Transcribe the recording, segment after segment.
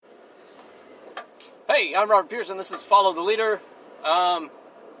Hey, I'm Robert Pearson. This is Follow the Leader.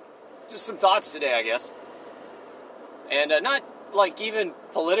 Just some thoughts today, I guess. And not like even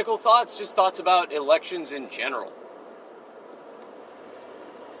political thoughts, just thoughts about elections in general.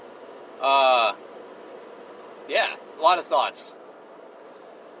 Yeah, a lot of thoughts.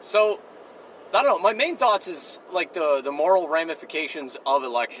 So, I don't know, my main thoughts is like the moral ramifications of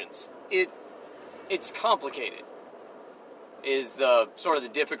elections. It's complicated, is the sort of the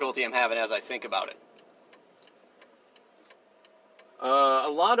difficulty I'm having as I think about it.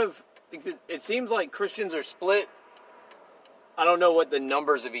 It seems like Christians are split. I don't know what the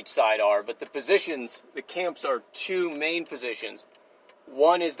numbers of each side are, but the camps are two main positions.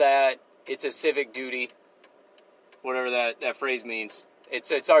 One is that it's a civic duty, whatever that phrase means.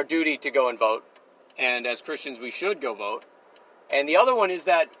 It's our duty to go and vote, and as Christians we should go vote. And the other one is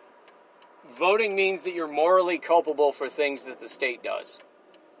that voting means that you're morally culpable for things that the state does.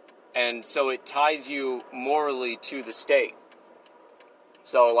 And so it ties you morally to the state.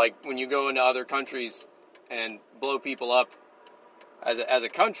 So, like, when you go into other countries and blow people up as a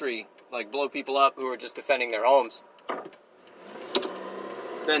country, like blow people up who are just defending their homes,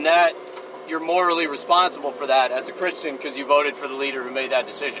 then that you're morally responsible for that as a Christian because you voted for the leader who made that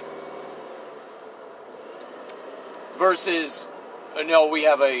decision. Versus, no, we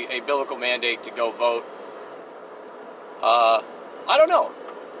have a biblical mandate to go vote. I don't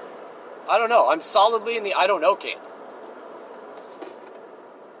know. I'm solidly in the I don't know camp.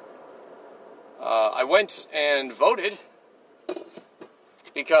 I went and voted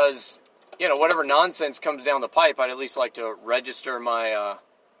because, whatever nonsense comes down the pipe, I'd at least like to register my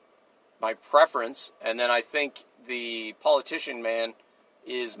my preference, and then I think the politician man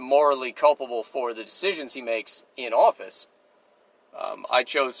is morally culpable for the decisions he makes in office. I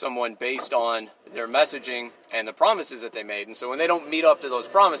chose someone based on their messaging and the promises that they made, and so when they don't meet up to those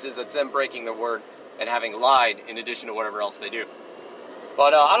promises, that's them breaking their word and having lied in addition to whatever else they do.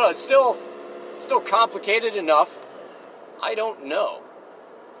 But I don't know, it's still complicated enough. I don't know.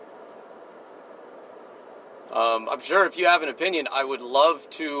 I'm sure if you have an opinion, I would love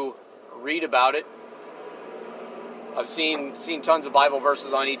to read about it. I've seen tons of Bible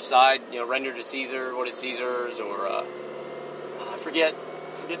verses on each side. Render to Caesar what is Caesar's, or I forget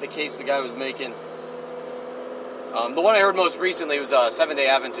the case the guy was making. The one I heard most recently was a Seventh-day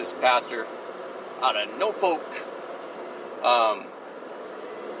Adventist pastor out of Norfolk.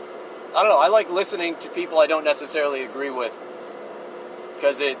 I don't know, I like listening to people I don't necessarily agree with,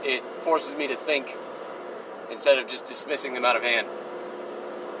 because it forces me to think instead of just dismissing them out of hand.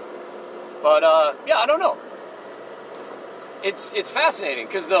 But, yeah, I don't know. It's fascinating,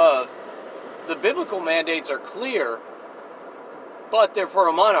 because the biblical mandates are clear, but they're for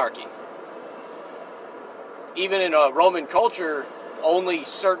a monarchy. Even in a Roman culture, only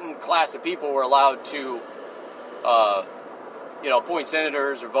certain class of people were allowed to appoint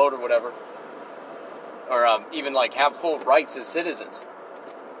senators or vote or whatever, or even like have full rights as citizens.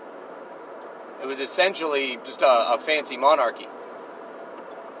 It was essentially just a fancy monarchy.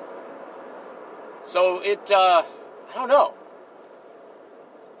 So I don't know.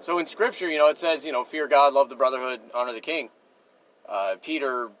 So in Scripture, it says, fear God, love the brotherhood, honor the king.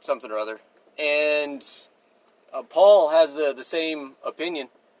 Peter something or other. And Paul has the same opinion,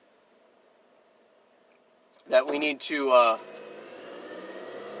 that we need to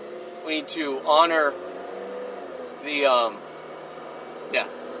honor the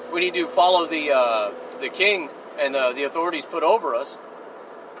we need to follow the king and the authorities put over us,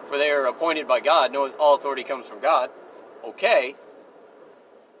 for they are appointed by God. No, all authority comes from God. Okay,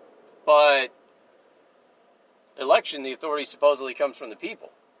 but election, the authority supposedly comes from the people.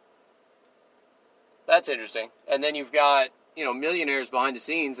 That's interesting. And then you've got millionaires behind the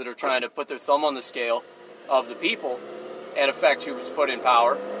scenes that are trying to put their thumb on the scale of the people and affect who's put in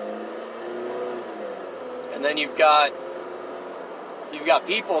power. And then you've got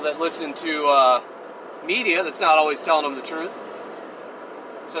people that listen to media that's not always telling them the truth.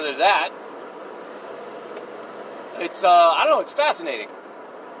 So there's that. It's I don't know, it's fascinating.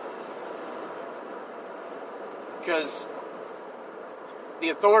 Because the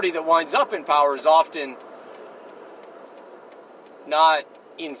authority that winds up in power is often not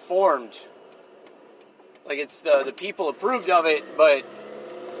informed. Like, it's the people approved of it, but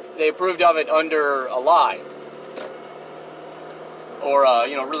they approved of it under a lie. Or,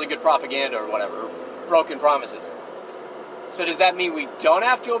 really good propaganda or whatever. Broken promises. So does that mean we don't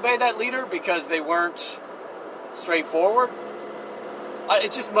have to obey that leader because they weren't straightforward?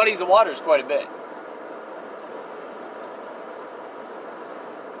 It just muddies the waters quite a bit.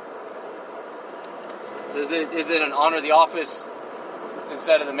 Is it an honor the office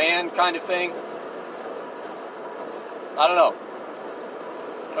instead of the man kind of thing? I don't know.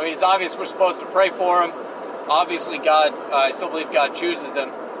 I mean, it's obvious we're supposed to pray for them. Obviously, God, I still believe God chooses them.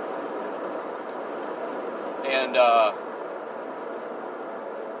 And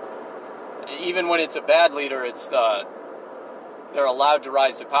even when it's a bad leader, they're allowed to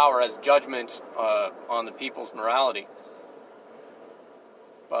rise to power as judgment on the people's morality.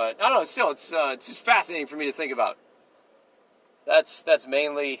 But I don't know. Still, it's just fascinating for me to think about. That's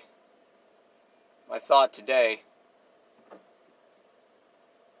mainly my thought today.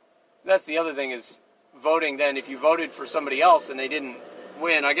 That's the other thing is voting. Then, if you voted for somebody else and they didn't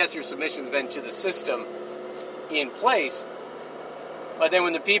win, I guess your submission's then to the system in place. But then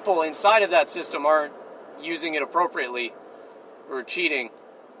when the people inside of that system aren't using it appropriately, or cheating,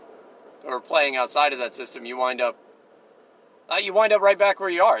 or playing outside of that system, you wind up right back where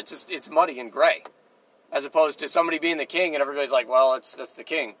you are. It's muddy and gray, as opposed to somebody being the king and everybody's like, well, that's the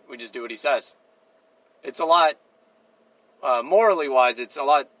king. We just do what he says. It's a lot, morally wise, it's a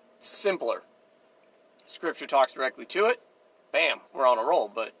lot simpler. Scripture talks directly to it. Bam, we're on a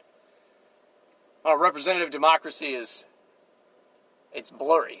roll. But representative democracy it's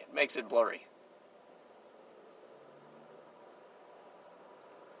blurry. It makes it blurry.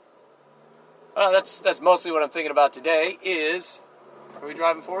 That's mostly what I'm thinking about today is, are we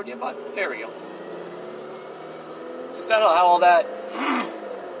driving forward yet, bud? There we go. Just I don't know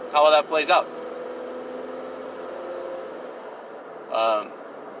how all that plays out.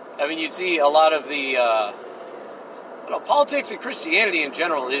 I mean, you see a lot of the, politics and Christianity in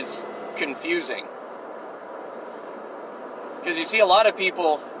general is confusing. Because you see a lot of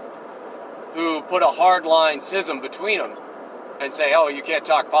people who put a hard line schism between them and say, oh, you can't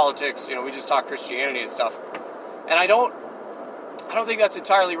talk politics, we just talk Christianity and stuff. And I don't think that's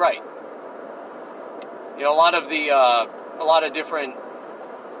entirely right. A lot of different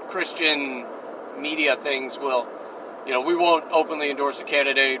Christian media things will, we won't openly endorse a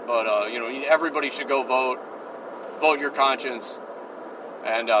candidate, but, everybody should go vote your conscience,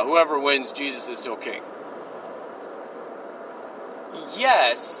 and whoever wins, Jesus is still king.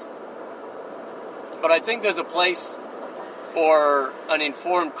 Yes, but I think there's a place for an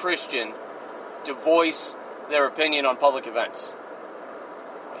informed Christian to voice their opinion on public events.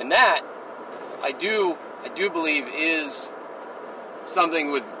 And that, I do believe, is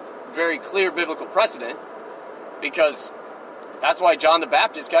something with very clear biblical precedent, because that's why John the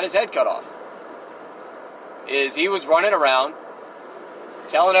Baptist got his head cut off. Is he was running around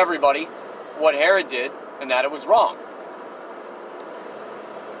telling everybody what Herod did and that it was wrong.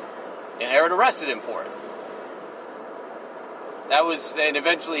 And Herod arrested him for it. And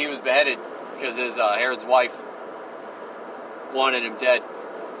eventually he was beheaded because Herod's wife wanted him dead.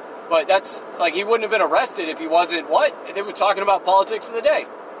 But that's, he wouldn't have been arrested if he wasn't, they were talking about politics of the day.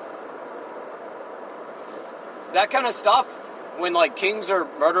 That kind of stuff, when, kings are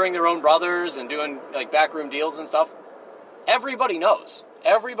murdering their own brothers and doing, backroom deals and stuff, everybody knows.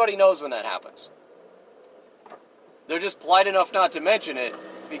 Everybody knows when that happens. They're just polite enough not to mention it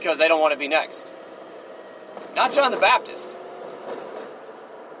because they don't want to be next. Not John the Baptist.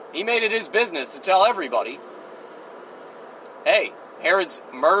 He made it his business to tell everybody, hey, Herod's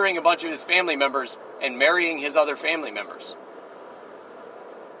murdering a bunch of his family members and marrying his other family members.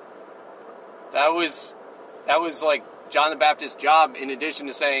 That was John the Baptist's job, in addition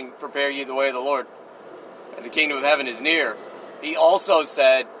to saying, prepare ye the way of the Lord, and the kingdom of heaven is near. He also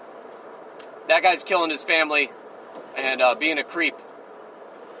said, that guy's killing his family and being a creep.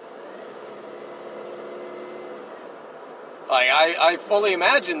 I fully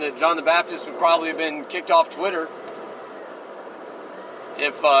imagine that John the Baptist would probably have been kicked off Twitter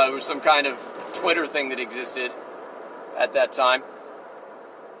if it was some kind of Twitter thing that existed at that time.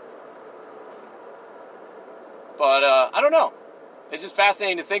 But I don't know. It's just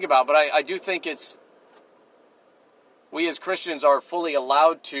fascinating to think about. But I do think we as Christians are fully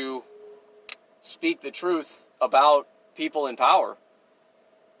allowed to speak the truth about people in power.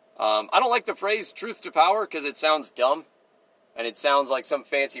 I don't like the phrase truth to power because it sounds dumb. And it sounds like some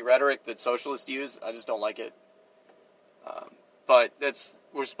fancy rhetoric that socialists use. I just don't like it. But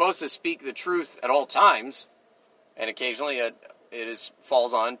we're supposed to speak the truth at all times. And occasionally it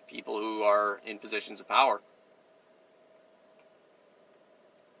falls on people who are in positions of power.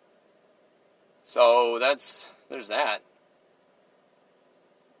 So there's that.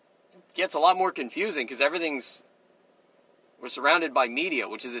 It gets a lot more confusing because we're surrounded by media,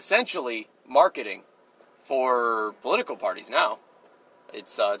 which is essentially marketing for political parties now.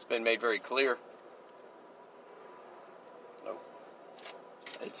 It's been made very clear.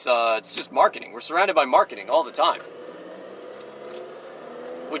 It's just marketing. We're surrounded by marketing all the time.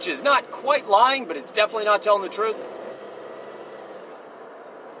 Which is not quite lying, but it's definitely not telling the truth.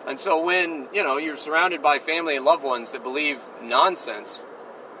 And so when, you're surrounded by family and loved ones that believe nonsense,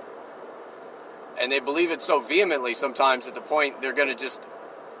 and they believe it so vehemently sometimes at the point they're going to just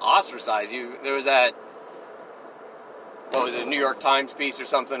ostracize you. There was that, what was it, a New York Times piece or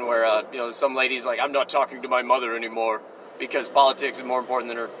something where, some lady's like, I'm not talking to my mother anymore because politics is more important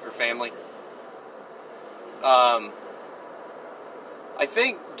than her family. I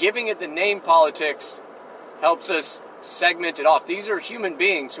think giving it the name politics helps us segment it off. These are human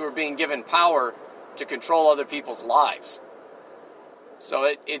beings who are being given power to control other people's lives.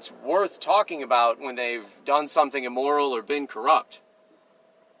 So it's worth talking about when they've done something immoral or been corrupt.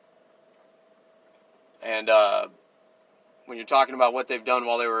 And when you're talking about what they've done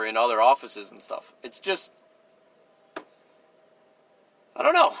while they were in other offices and stuff, it's just, I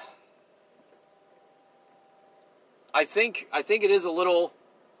don't know. I think it is a little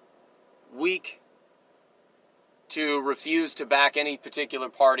weak to refuse to back any particular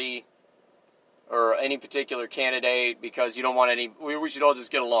party or any particular candidate because you don't want we should all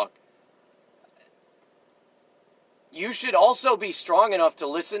just get along. You should also be strong enough to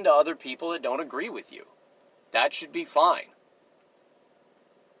listen to other people that don't agree with you. That should be fine.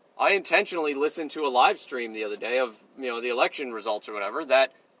 I intentionally listened to a live stream the other day of, the election results or whatever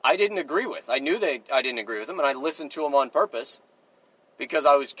that I didn't agree with. I knew I didn't agree with them, and I listened to them on purpose because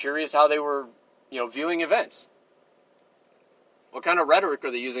I was curious how they were, viewing events. What kind of rhetoric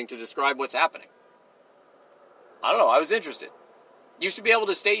are they using to describe what's happening? I don't know. I was interested. You should be able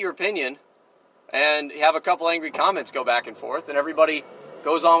to state your opinion and have a couple angry comments go back and forth, and everybody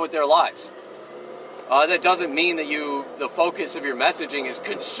goes on with their lives. That doesn't mean that the focus of your messaging is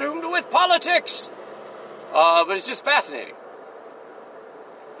consumed with politics. But it's just fascinating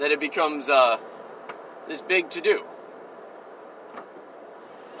that it becomes this big to-do.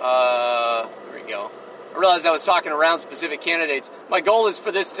 There we go. I realized I was talking around specific candidates. My goal is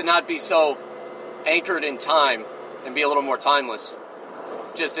for this to not be so anchored in time and be a little more timeless,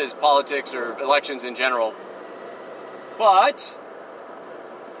 just as politics or elections in general. But,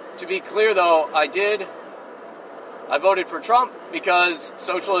 to be clear though, I voted for Trump because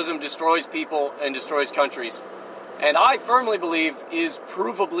socialism destroys people and destroys countries. And I firmly believe is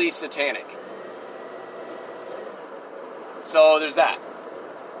provably satanic. So there's that.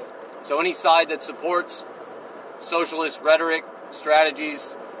 So any side that supports socialist rhetoric,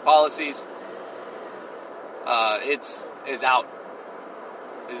 strategies, policies, is out.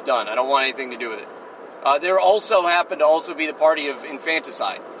 Is done. I don't want anything to do with it. There also happen to also be the party of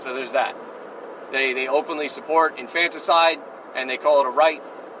infanticide. So there's that. They openly support infanticide, and they call it a right,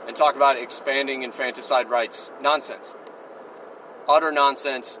 and talk about expanding infanticide rights. Nonsense. Utter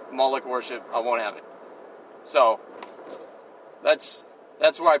nonsense. Moloch worship. I won't have it. So, that's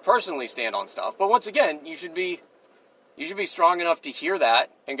where I personally stand on stuff. But once again, you should be strong enough to hear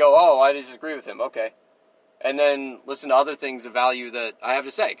that and go, oh, I disagree with him. Okay. And then listen to other things of value that I have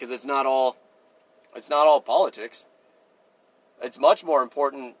to say, because it's not all politics. It's much more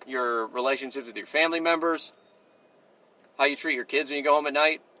important your relationships with your family members, how you treat your kids when you go home at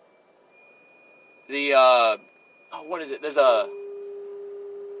night. What is it? There's a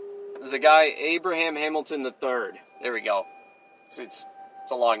guy, Abraham Hamilton III. There we go. It's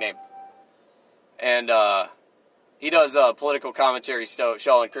a long name. And he does a political commentary show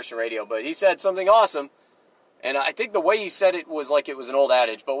on Christian radio, but he said something awesome. And I think the way he said it was like it was an old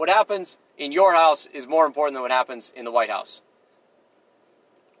adage. But what happens in your house is more important than what happens in the White House.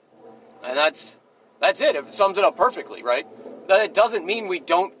 And that's it. It sums it up perfectly, right? That it doesn't mean we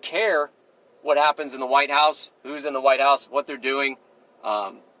don't care what happens in the White House, who's in the White House, what they're doing,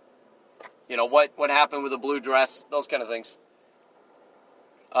 what happened with the blue dress, those kind of things.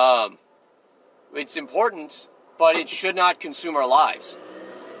 It's important, but it should not consume our lives.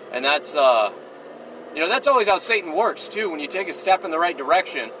 And that's always how Satan works, too. When you take a step in the right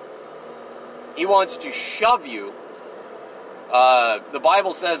direction, he wants to shove you. The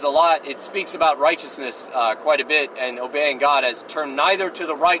Bible says a lot. It speaks about righteousness quite a bit, and obeying God as turn neither to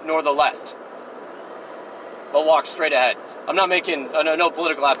the right nor the left, but walk straight ahead. I'm not making no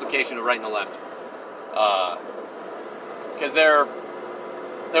political application of right and the left, because there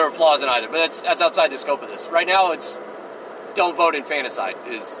are flaws in either. But that's outside the scope of this. Right now, it's don't vote infanticide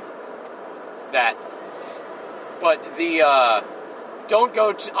is that. But don't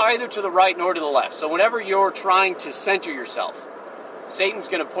go either to the right nor to the left. So whenever you're trying to center yourself, Satan's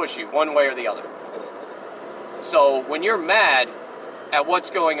going to push you one way or the other. So when you're mad at what's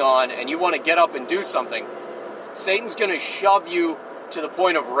going on and you want to get up and do something, Satan's going to shove you to the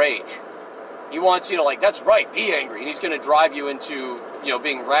point of rage. He wants you to that's right, be angry. And he's going to drive you into,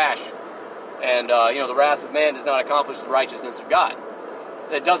 being rash. And, the wrath of man does not accomplish the righteousness of God.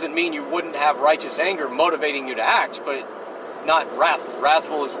 that doesn't mean you wouldn't have righteous anger motivating you to act, but not wrathful.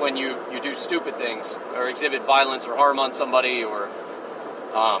 Wrathful is when you do stupid things or exhibit violence or harm on somebody, or,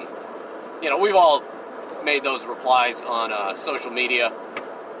 we've all made those replies on social media,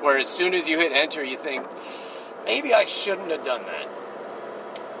 where as soon as you hit enter, you think, maybe I shouldn't have done that.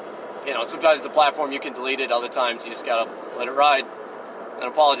 Sometimes the platform you can delete it, other times you just gotta let it ride and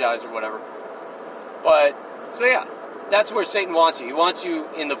apologize or whatever. But, so yeah, that's where Satan wants you. He wants you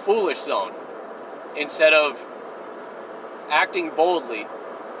in the foolish zone, instead of acting boldly,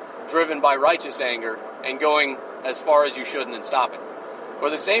 driven by righteous anger, and going as far as you should and then stopping. Or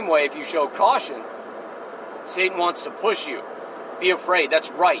the same way, if you show caution, Satan wants to push you. Be afraid. That's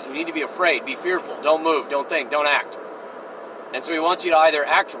right. You need to be afraid. Be fearful. Don't move. Don't think. Don't act. And so he wants you to either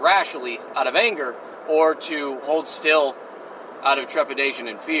act rashly out of anger, or to hold still out of trepidation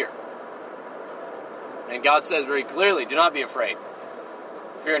and fear. And God says very clearly, do not be afraid.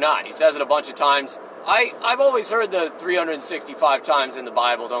 Fear not. He says it a bunch of times. I've always heard the 365 times in the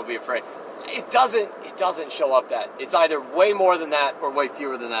Bible, don't be afraid. It doesn't show up that. It's either way more than that or way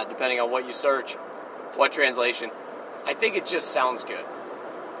fewer than that, depending on what you search, what translation. I think it just sounds good.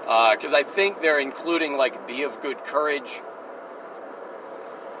 Because I think they're including, be of good courage,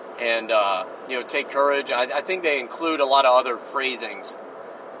 and, take courage. I think they include a lot of other phrasings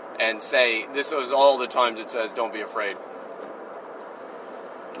and say, this is all the times it says, don't be afraid.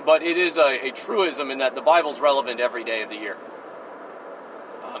 But it is a truism in that the Bible's relevant every day of the year.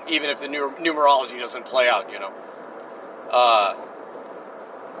 Even if the numerology doesn't play out,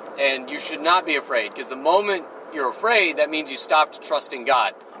 And you should not be afraid, because the moment you're afraid, that means you stopped trusting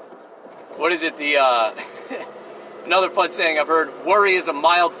God. What is it? Another fun saying I've heard, worry is a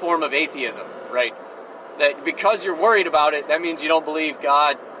mild form of atheism, right? That because you're worried about it, that means you don't believe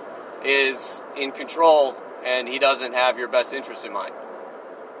God is in control and he doesn't have your best interest in mind.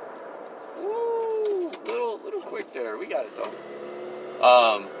 Woo, little quick there. We got it though.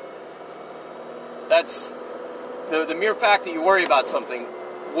 That's the mere fact that you worry about something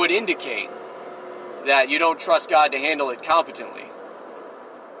would indicate that you don't trust God to handle it competently.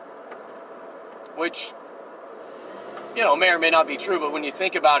 Which, may or may not be true, but when you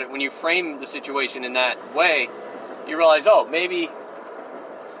think about it, when you frame the situation in that way, you realize, maybe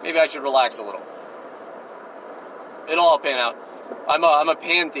I should relax a little. It'll all pan out. I'm a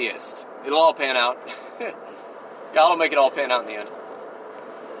pantheist. It'll all pan out. God will make it all pan out in the end.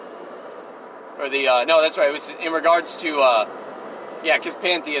 Or no, that's right. It was in regards to, because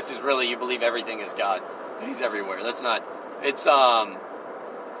pantheist is really, you believe everything is God. And he's everywhere. That's not, it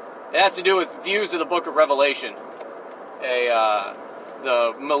has to do with views of the book of Revelation.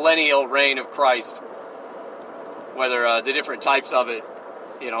 The millennial reign of Christ. Whether the different types of it,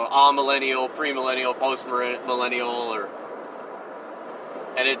 amillennial, premillennial, postmillennial,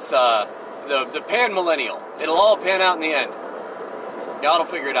 and it's the pan-millennial. It'll all pan out in the end. God will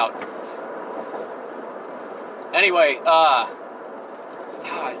figure it out. Anyway,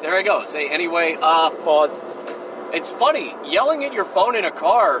 there I go. Say anyway, pause. It's funny, yelling at your phone in a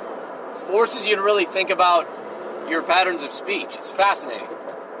car forces you to really think about your patterns of speech. It's fascinating.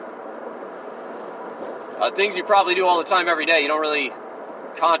 Things you probably do all the time every day, you don't really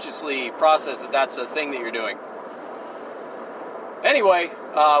consciously process that that's a thing that you're doing. Anyway,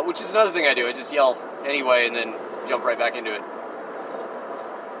 which is another thing I do. I just yell anyway and then jump right back into it.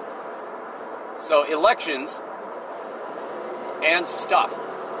 So elections and stuff.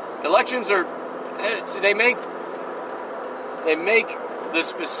 Elections are, they make the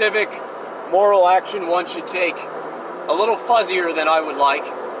specific moral action one should take a little fuzzier than I would like.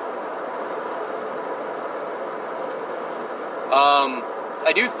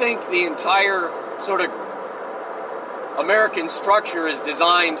 I do think the entire sort of American structure is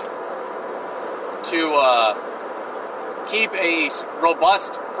designed to keep a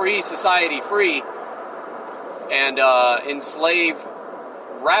robust, free society free and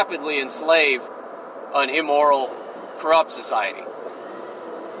rapidly enslave an immoral, corrupt society.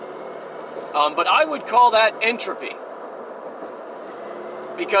 But I would call that entropy,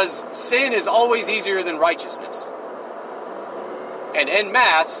 because sin is always easier than righteousness. And en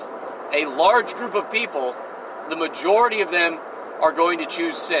masse, a large group of people, the majority of them are going to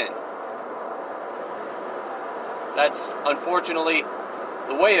choose sin. That's unfortunately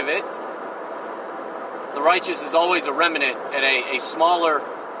the way of it. The righteous is always a remnant and a smaller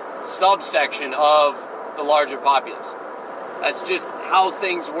subsection of the larger populace. That's just how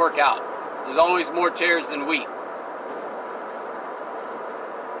things work out. There's always more tares than wheat.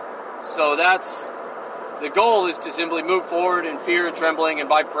 So the goal is to simply move forward in fear and trembling and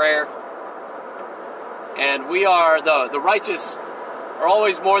by prayer. And we are, the righteous are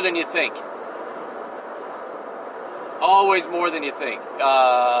always more than you think. Always more than you think.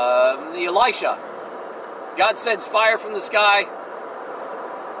 The Elisha. God sends fire from the sky,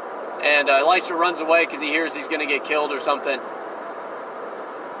 and Elisha runs away because he hears he's going to get killed or something.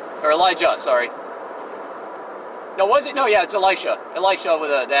 Or Elijah, sorry. No, was it? No, yeah, it's Elisha. Elisha with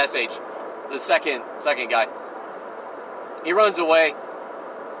the SH. The second guy. He runs away,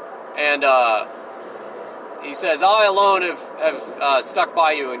 and he says, I alone have stuck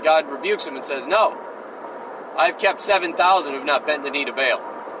by you. And God rebukes him and says, no, I've kept 7,000 who have not bent the knee to Baal.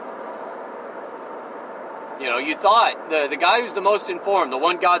 You know, you thought, the guy who's the most informed, the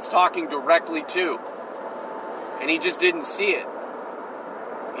one God's talking directly to, and he just didn't see it.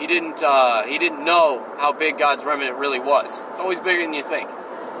 He didn't know how big God's remnant really was. It's always bigger than you think.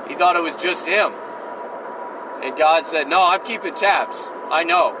 He thought it was just him. And God said, no, I'm keeping tabs. I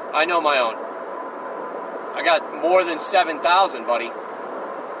know my own. I got more than 7,000, buddy.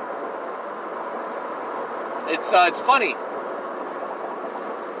 It's funny.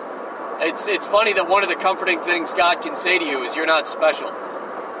 It's funny that one of the comforting things God can say to you is you're not special.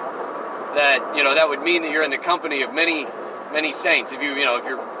 That, you know, that would mean that you're in the company of many saints. If you're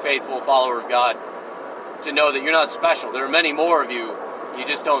a faithful follower of God, to know that you're not special. There are many more of you. You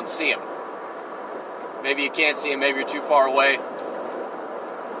just don't see them. Maybe you can't see them. Maybe you're too far away.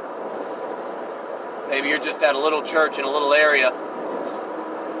 Maybe you're just at a little church in a little area,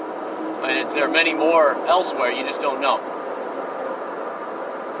 and there are many more elsewhere. You just don't know.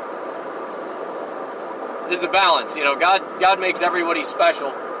 There's a balance. You know, God makes everybody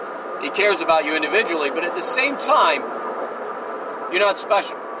special. He cares about you individually, but at the same time, you're not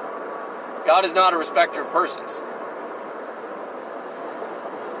special. God is not a respecter of persons.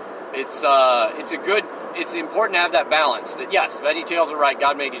 It's important to have that balance. That yes, VeggieTales are right.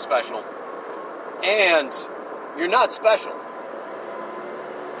 God made you special, and you're not special.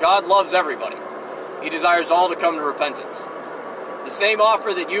 God loves everybody. He desires all to come to repentance. The same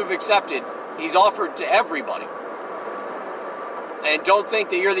offer that you've accepted, He's offered to everybody. And don't think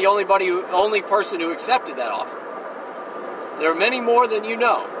that you're the only person who accepted that offer. There are many more than you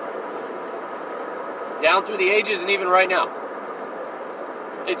know. Down through the ages and even right now.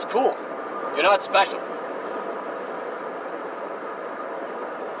 It's cool. You're not special.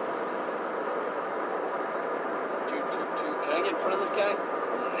 Can I get in front of this guy?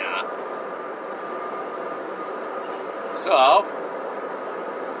 Nah. So,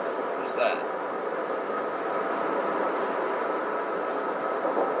 what's that?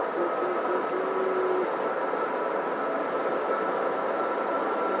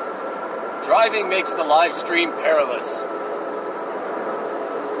 Driving makes the live stream perilous.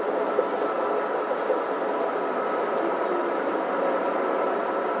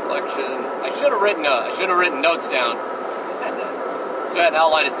 I should have written notes down. So I had an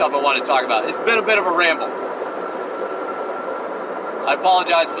outline of stuff I wanted to talk about. It's been a bit of a ramble. I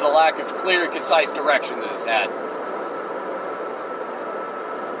apologize for the lack of clear and concise direction that it's had.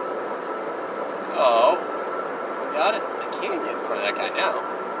 So, we got it. I can't get in front of that guy now.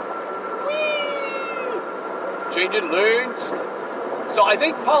 Whee! Changing lanes. So I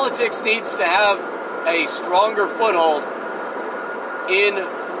think politics needs to have a stronger foothold in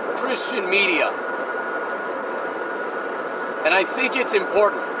Christian media. And I think it's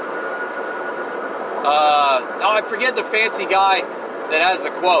important. Now I forget the fancy guy that has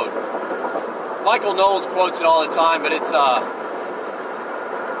the quote. Michael Knowles quotes it all the time, but it's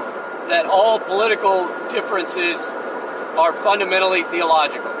that all political differences are fundamentally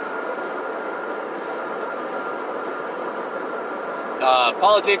theological.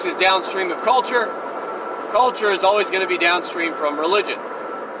 Politics is downstream of culture. Culture is always going to be downstream from religion.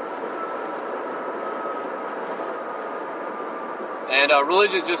 And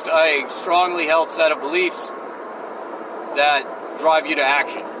religion is just a strongly held set of beliefs that drive you to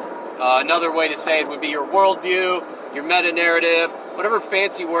action. Another way to say it would be your worldview, your meta-narrative, whatever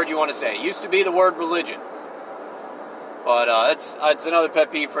fancy word you want to say. It used to be the word religion. But it's another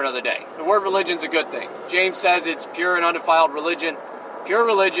pet peeve for another day. The word religion's a good thing. James says it's pure and undefiled religion. Pure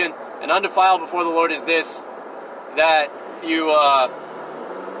religion and undefiled before the Lord is this, that you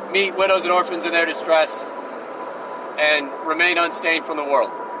meet widows and orphans in their distress and remain unstained from the world.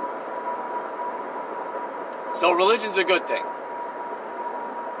 So religion's a good thing.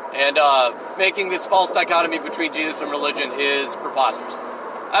 And making this false dichotomy between Jesus and religion is preposterous.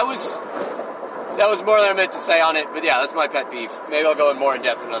 That was more than I meant to say on it, but yeah, that's my pet peeve. Maybe I'll go in more in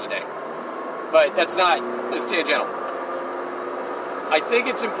depth another day. But that's tangential. I think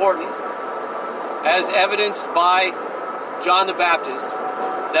it's important, as evidenced by John the Baptist,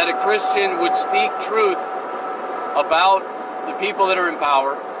 that a Christian would speak truth about the people that are in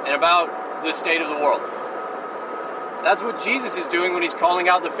power and about the state of the world. That's what Jesus is doing when he's calling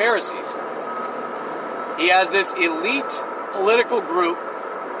out the Pharisees. He has this elite political group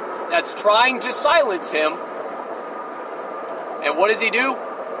that's trying to silence him. And what does he do?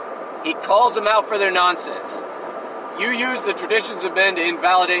 He calls them out for their nonsense. You use the traditions of men to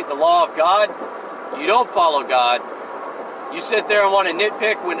invalidate the law of God. You don't follow God. You sit there and want to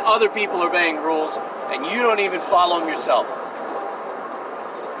nitpick when other people are obeying rules, and you don't even follow them yourself.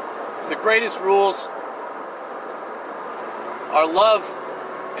 The greatest rules are love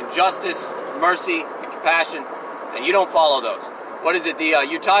and justice, mercy and compassion, and you don't follow those. What is it?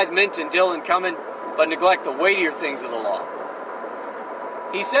 You tithe mint and dill and cumin, but neglect the weightier things of the law.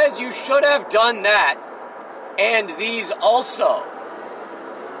 He says you should have done that, and these also.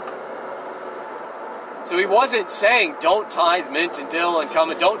 So he wasn't saying don't tithe mint and dill and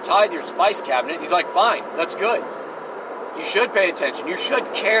cumin, don't tithe your spice cabinet. He's like, fine, that's good. You should pay attention. You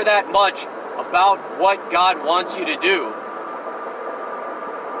should care that much about what God wants you to do.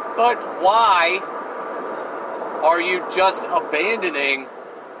 But why are you just abandoning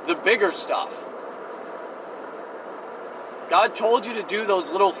the bigger stuff? God told you to do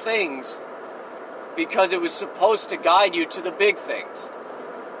those little things because it was supposed to guide you to the big things.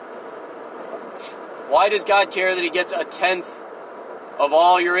 Why does God care that he gets 1/10 of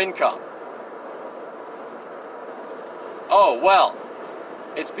all your income? Oh, well,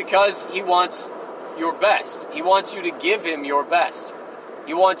 it's because he wants your best. He wants you to give him your best.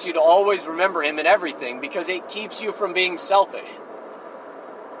 He wants you to always remember him in everything because it keeps you from being selfish.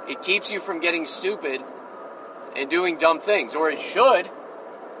 It keeps you from getting stupid and doing dumb things, or it should.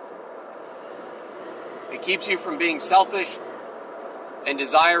 It keeps you from being selfish and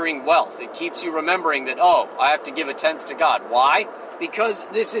desiring wealth. It keeps you remembering that, oh, I have to give 1/10 to God. Why? Because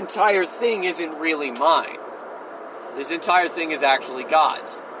this entire thing isn't really mine. This entire thing is actually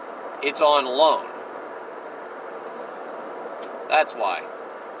God's. It's on loan. That's why.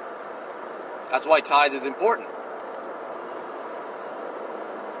 That's why tithe is important.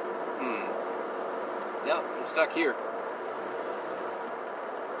 Yeah, I'm stuck here.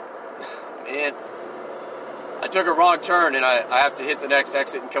 Man. I took a wrong turn and I have to hit the next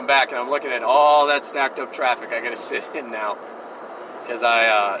exit and come back, and I'm looking at all that stacked up traffic I gotta sit in now. Because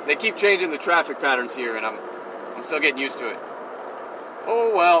they keep changing the traffic patterns here and I'm still getting used to it.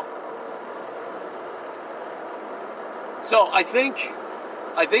 Oh well. So I think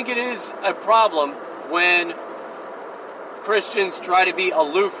it is a problem when Christians try to be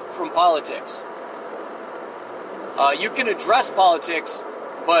aloof from politics. You can address politics,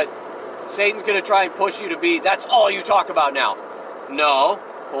 but Satan's going to try and push you to be, that's all you talk about now. No,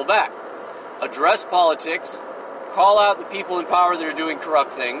 pull back. Address politics, call out the people in power that are doing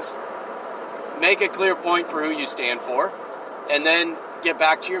corrupt things, make a clear point for who you stand for, and then get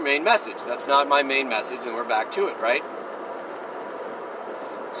back to your main message. That's not my main message, and we're back to it, right?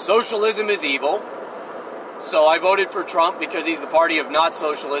 Socialism is evil, so I voted for Trump because he's the party of not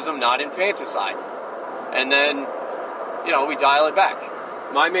socialism, not infanticide. And then, we dial it back.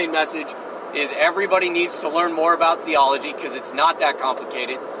 My main message is everybody needs to learn more about theology because it's not that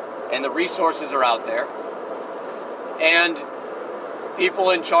complicated and the resources are out there. And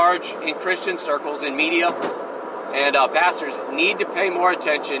people in charge in Christian circles, in media, and pastors need to pay more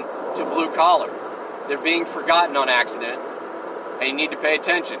attention to blue collar. They're being forgotten on accident, and you need to pay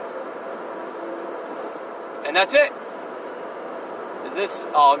attention. And that's it. Is this...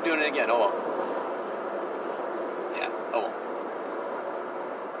 Oh, I'm doing it again. Oh, well. Yeah, oh, well.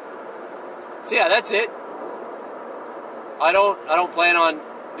 So yeah, that's it. I don't plan on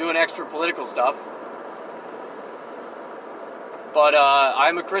doing extra political stuff. But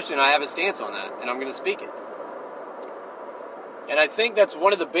I'm a Christian. I have a stance on that, and I'm going to speak it. And I think that's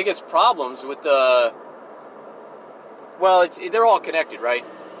one of the biggest problems with the... Well, they're all connected, right?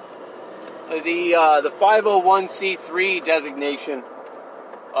 The 501c3 designation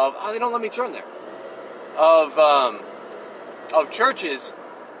of... Oh, they don't let me turn there. Of churches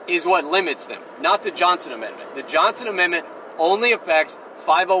is what limits them, not the Johnson Amendment. The Johnson Amendment only affects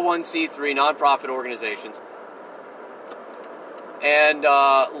 501c3 nonprofit organizations. And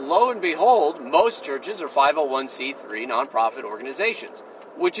lo and behold, most churches are 501c3 nonprofit organizations,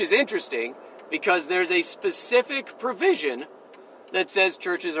 which is interesting because there's a specific provision that says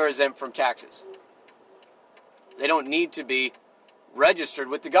churches are exempt from taxes. They don't need to be registered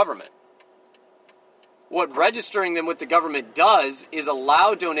with the government. What registering them with the government does is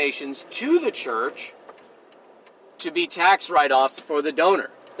allow donations to the church to be tax write-offs for the donor.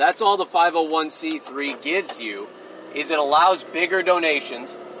 That's all the 501c3 gives you, is it allows bigger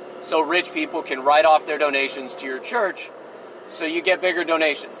donations so rich people can write off their donations to your church So you get bigger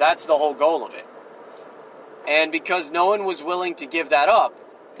donations. That's the whole goal of it. And because no one was willing to give that up,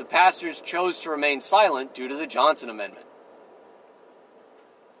 the pastors chose to remain silent due to the Johnson Amendment.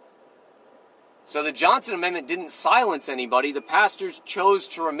 So the Johnson Amendment didn't silence anybody. The pastors chose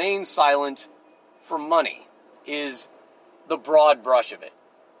to remain silent for money, is the broad brush of it.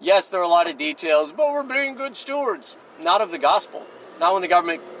 Yes, there are a lot of details, but we're being good stewards. Not of the gospel. Not when the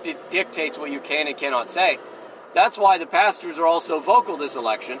government dictates what you can and cannot say. That's why the pastors are also vocal this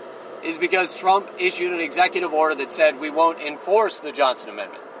election, is because Trump issued an executive order that said we won't enforce the Johnson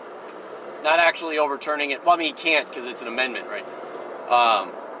Amendment. Not actually overturning it. Well, I mean, he can't because it's an amendment, right?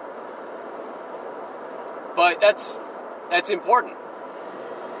 But that's important.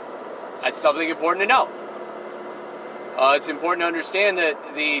 That's something important to know. It's important to understand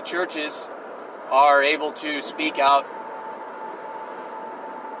that the churches are able to speak out.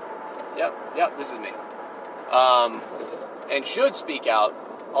 Yep, this is me. And should speak out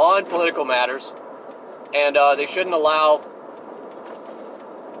on political matters. And they shouldn't allow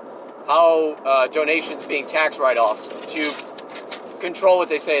how donations being tax write-offs to control what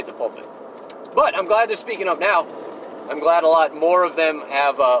they say at the pulpit. But I'm glad they're speaking up now. I'm glad a lot more of them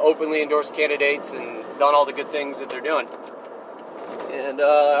have openly endorsed candidates and done all the good things that they're doing. And,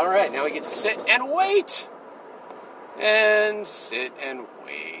 all right, now we get to sit and wait. And sit and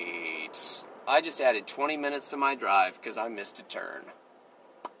wait. I just added 20 minutes to my drive because I missed a turn.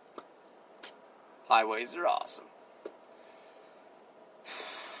 Highways are awesome.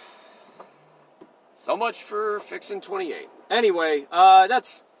 So much for fixing 28. Anyway,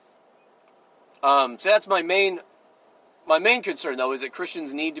 that's my main concern, though, is that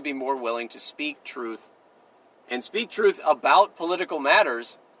Christians need to be more willing to speak truth and speak truth about political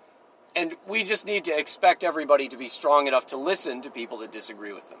matters. And we just need to expect everybody to be strong enough to listen to people that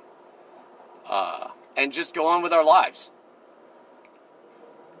disagree with them. And just go on with our lives.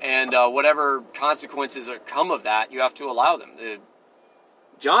 And whatever consequences come of that, you have to allow them.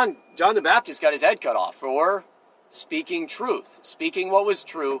 John the Baptist got his head cut off for speaking truth, speaking what was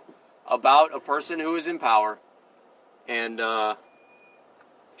true about a person who is in power, and what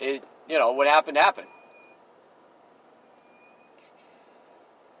happened happened.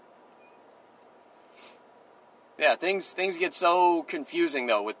 Yeah, things get so confusing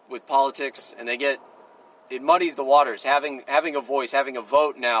though with politics, and it muddies the waters. Having a voice, having a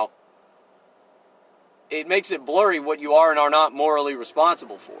vote now, it makes it blurry what you are and are not morally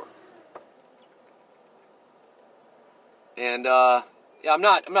responsible for. And I'm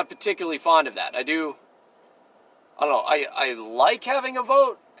not particularly fond of that. I don't know. I like having a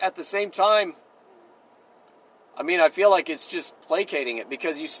vote. At the same time, I mean, I feel like it's just placating it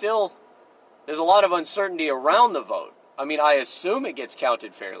because there's a lot of uncertainty around the vote. I mean, I assume it gets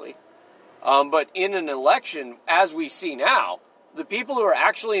counted fairly. But in an election, as we see now, the people who are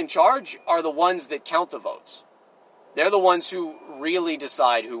actually in charge are the ones that count the votes. They're the ones who really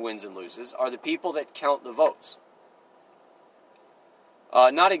decide who wins and loses, are the people that count the votes.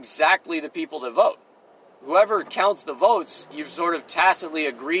 Not exactly the people that vote. Whoever counts the votes, you've sort of tacitly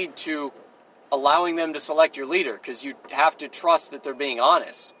agreed to allowing them to select your leader because you have to trust that they're being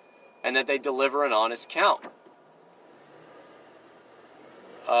honest and that they deliver an honest count.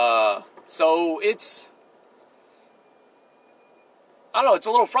 So it's a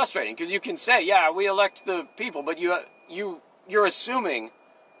little frustrating because you can say, yeah, we elect the people, but you're assuming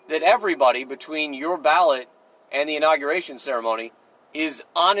that everybody between your ballot and the inauguration ceremony is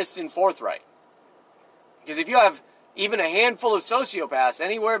honest and forthright. Because if you have even a handful of sociopaths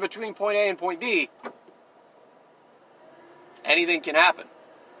anywhere between point A and point B, anything can happen.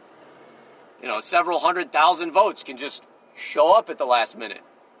 Several 100,000 votes can just show up at the last minute.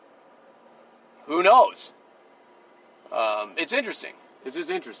 Who knows? It's interesting. It's just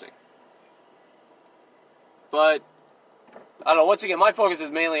interesting. But, I don't know, once again, my focus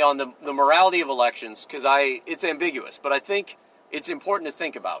is mainly on the morality of elections, because it's ambiguous, but I think it's important to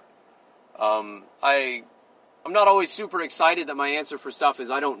think about. I'm not always super excited that my answer for stuff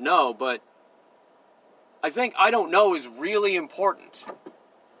is I don't know, but I think I don't know is really important.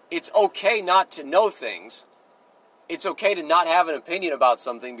 It's okay not to know things. It's okay to not have an opinion about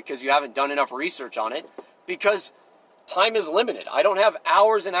something because you haven't done enough research on it, because time is limited. I don't have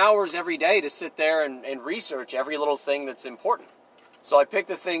hours and hours every day to sit there and research every little thing that's important. So I pick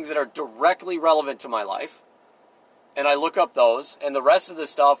the things that are directly relevant to my life, and I look up those, and the rest of the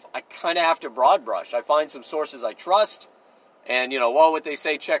stuff, I kind of have to broad brush. I find some sources I trust, and, what they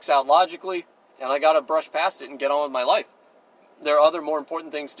say checks out logically, and I got to brush past it and get on with my life. There are other more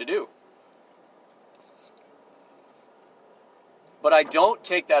important things to do. But I don't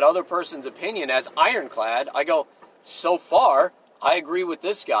take that other person's opinion as ironclad. I go, so far, I agree with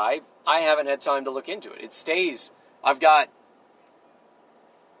this guy. I haven't had time to look into it. It stays. I've got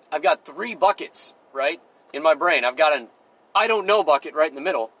 3 buckets, right, in my brain. I've got an I don't know bucket right in the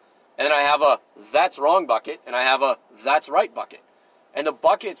middle, and then I have a that's wrong bucket, and I have a that's right bucket. And the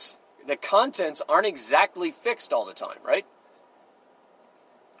buckets, the contents aren't exactly fixed all the time, right?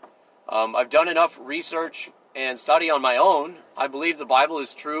 I've done enough research and study on my own. I believe the Bible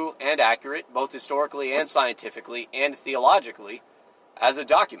is true and accurate, both historically and scientifically and theologically, as a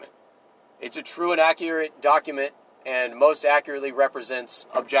document. It's a true and accurate document and most accurately represents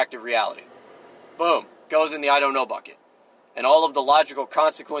objective reality. Boom, goes in the I don't know bucket. And all of the logical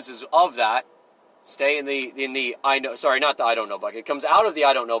consequences of that stay in the I know, sorry, not the I don't know bucket. It comes out of the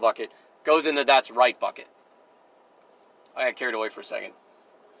I don't know bucket, goes in the that's right bucket. I got carried away for a second.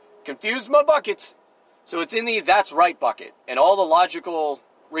 Confused my buckets. So it's in the that's right bucket, and all the logical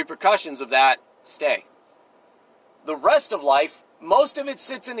repercussions of that stay. The rest of life, most of it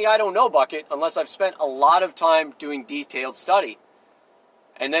sits in the I don't know bucket unless I've spent a lot of time doing detailed study.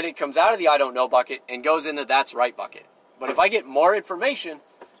 And then it comes out of the I don't know bucket and goes in the that's right bucket. But if I get more information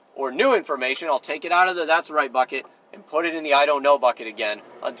or new information, I'll take it out of the that's right bucket and put it in the I don't know bucket again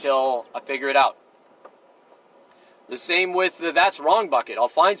until I figure it out. The same with the that's wrong bucket. I'll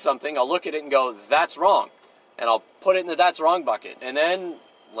find something, I'll look at it and go, that's wrong. And I'll put it in the that's wrong bucket. And then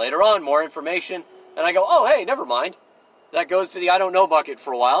later on, more information, and I go, oh, hey, never mind. That goes to the I don't know bucket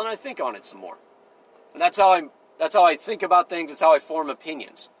for a while, and I think on it some more. And that's how I think about things. It's how I form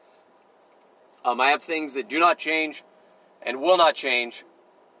opinions. I have things that do not change and will not change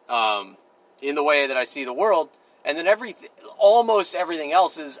in the way that I see the world. And then almost everything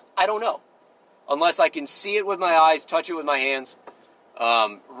else is, I don't know. Unless I can see it with my eyes, touch it with my hands,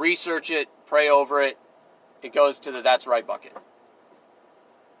 research it, pray over it, it goes to the that's right bucket.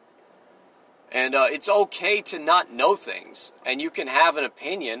 And it's okay to not know things. And you can have an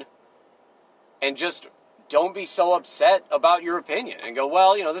opinion and just don't be so upset about your opinion. And go,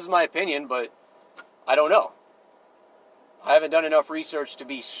 well, this is my opinion, but I don't know. I haven't done enough research to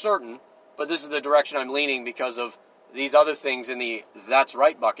be certain, but this is the direction I'm leaning because of these other things in the that's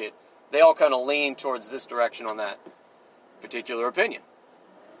right bucket. They all kind of lean towards this direction on that particular opinion.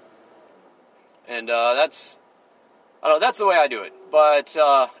 And that's the way I do it. But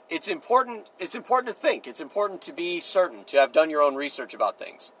it's important to think. It's important to be certain, to have done your own research about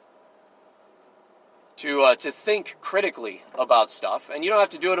things. To think critically about stuff. And you don't have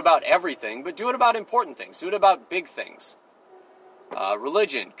to do it about everything, but do it about important things. Do it about big things.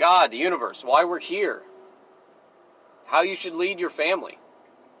 Religion, God, the universe, why we're here. How you should lead your family.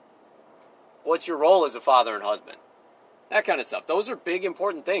 What's your role as a father and husband? That kind of stuff. Those are big,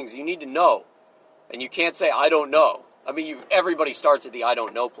 important things you need to know. And you can't say, I don't know. I mean, everybody starts at the I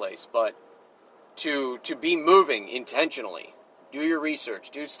don't know place. But to be moving intentionally, do your research,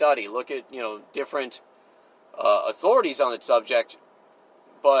 do study, look at, different authorities on the subject.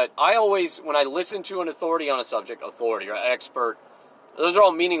 But I always, when I listen to an authority on a subject, authority or expert, those are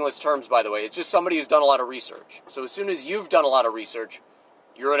all meaningless terms, by the way. It's just somebody who's done a lot of research. So as soon as you've done a lot of research,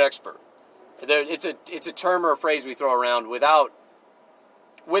 you're an expert. It's a term or a phrase we throw around without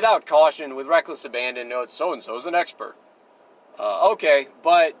caution, with reckless abandon. No, so-and-so is an expert. Okay,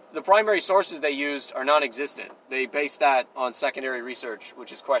 but the primary sources they used are non-existent. They base that on secondary research,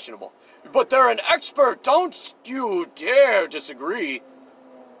 which is questionable. But they're an expert! Don't you dare disagree!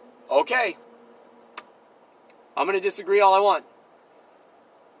 Okay. I'm going to disagree all I want.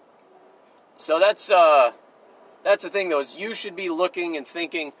 So that's the thing, though, is you should be looking and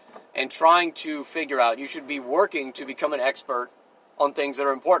thinking and trying to figure out. You should be working to become an expert on things that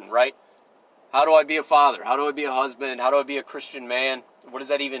are important, right? How do I be a father? How do I be a husband? How do I be a Christian man? What does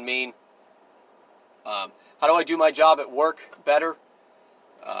that even mean? How do I do my job at work better?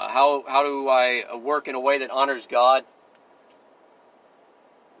 How do I work in a way that honors God?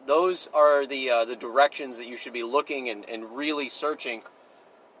 Those are the directions that you should be looking and really searching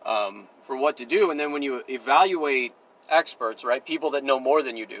for what to do. And then when you evaluate experts, right, people that know more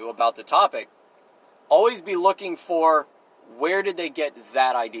than you do about the topic, always be looking for where did they get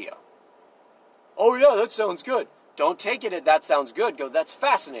that idea. Oh yeah, that sounds good. Don't take it at that sounds good. Go, that's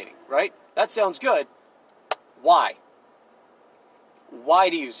fascinating, right? That sounds good. Why? Why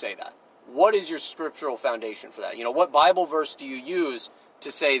do you say that? What is your scriptural foundation for that? What Bible verse do you use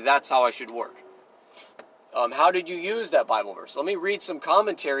to say that's how I should work? How did you use that Bible verse? Let me read some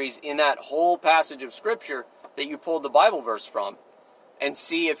commentaries in that whole passage of Scripture that you pulled the Bible verse from and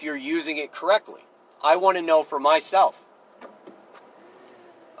see if you're using it correctly. I want to know for myself.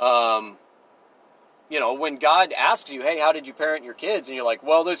 When God asks you, hey, how did you parent your kids? And you're like,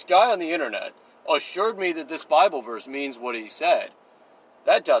 well, this guy on the internet, assured me that this Bible verse means what he said.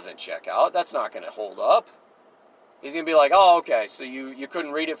 That doesn't check out. That's not going to hold up. He's going to be like, oh, okay, so you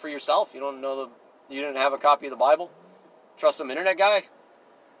couldn't read it for yourself? You didn't have a copy of the Bible? Trust some internet guy?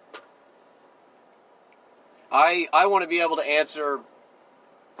 I want to be able to answer,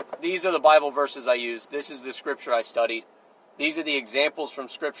 these are the Bible verses I use. This is the scripture I studied. These are the examples from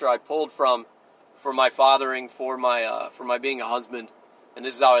scripture I pulled from for my fathering, for my being a husband. And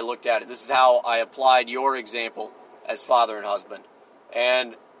this is how I looked at it. This is how I applied your example as father and husband.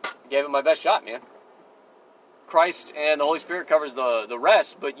 And gave it my best shot, man. Christ and the Holy Spirit covers the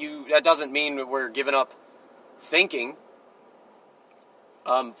rest, but that doesn't mean that we're giving up thinking.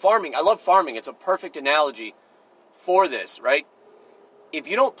 Farming, I love farming. It's a perfect analogy for this, right? If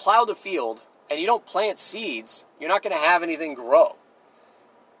you don't plow the field and you don't plant seeds, you're not going to have anything grow.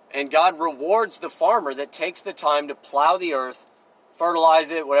 And God rewards the farmer that takes the time to plow the earth,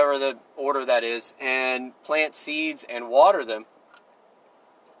 fertilize it, whatever the order that is, and plant seeds and water them.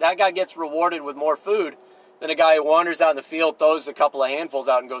 That guy gets rewarded with more food than a guy who wanders out in the field, throws a couple of handfuls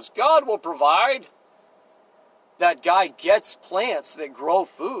out and goes, God will provide. That guy gets plants that grow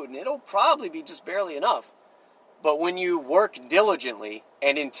food, and it'll probably be just barely enough. But when you work diligently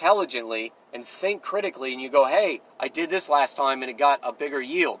and intelligently and think critically and you go, hey, I did this last time and it got a bigger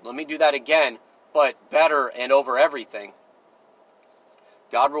yield. Let me do that again, but better and over everything.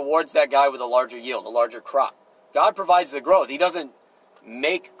 God rewards that guy with a larger yield, a larger crop. God provides the growth. He doesn't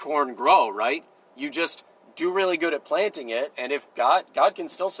make corn grow, right? You just do really good at planting it, and if God can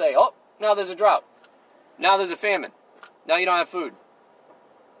still say, oh, now there's a drought. Now there's a famine. Now you don't have food.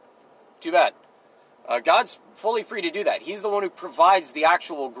 Too bad. God's fully free to do that. He's the one who provides the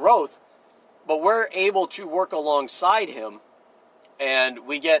actual growth, but we're able to work alongside him, and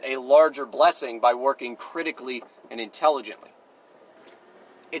we get a larger blessing by working critically and intelligently.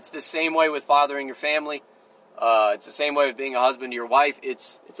 It's the same way with fathering your family. It's the same way with being a husband to your wife.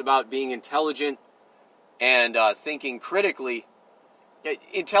 It's about being intelligent and thinking critically.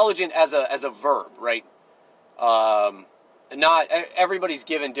 Intelligent as a verb, right? Not everybody's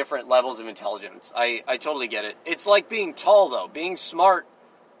given different levels of intelligence. I totally get it. It's like being tall, though. Being smart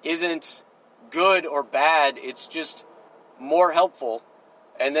isn't good or bad. It's just more helpful.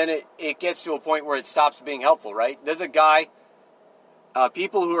 And then it gets to a point where it stops being helpful, right? There's a guy,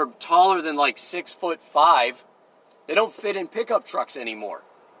 people who are taller than like 6'5", they don't fit in pickup trucks anymore.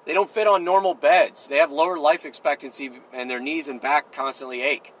 They don't fit on normal beds. They have lower life expectancy and their knees and back constantly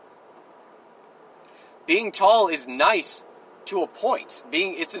ache. Being tall is nice to a point.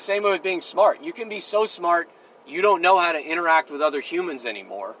 It's the same way with being smart. You can be so smart you don't know how to interact with other humans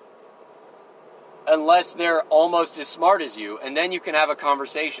anymore unless they're almost as smart as you, and then you can have a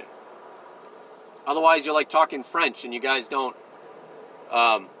conversation. Otherwise, you're like talking French and you guys don't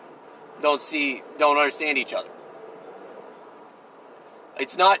understand each other.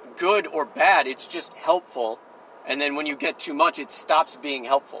 It's not good or bad, it's just helpful, and then when you get too much, it stops being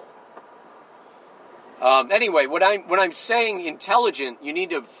helpful. Anyway, when I'm saying intelligent, you need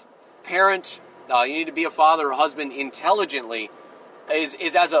to parent, you need to be a father or husband intelligently,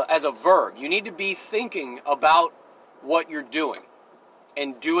 is as a verb. You need to be thinking about what you're doing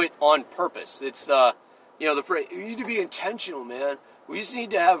and do it on purpose. It's the phrase, you need to be intentional, man. We just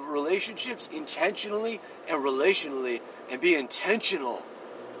need to have relationships intentionally and relationally and be intentional.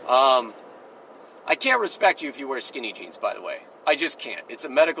 I can't respect you if you wear skinny jeans, by the way. I just can't. It's a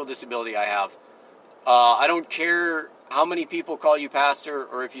medical disability I have. I don't care how many people call you pastor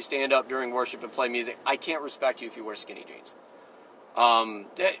or if you stand up during worship and play music. I can't respect you if you wear skinny jeans.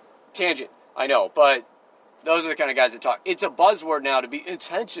 Tangent, I know, but those are the kind of guys that talk. It's a buzzword now to be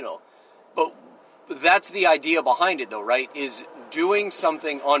intentional. But that's the idea behind it, though, right? Is doing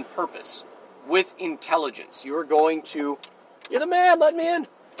something on purpose with intelligence. You're the man, let me in.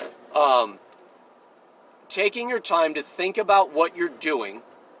 Taking your time to think about what you're doing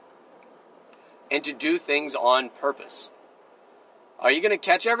and to do things on purpose. Are you going to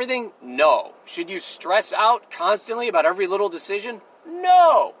catch everything? No. Should you stress out constantly about every little decision?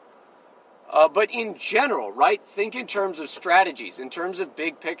 No. But in general, right? Think in terms of strategies, in terms of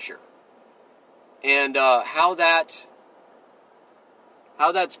big picture, and how that's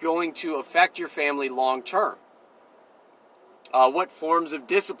going to affect your family long term. What forms of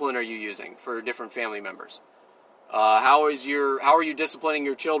discipline are you using for different family members? How are you disciplining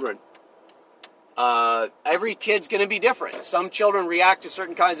your children? Every kid's going to be different. Some children react to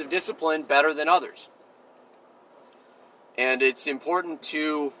certain kinds of discipline better than others. And it's important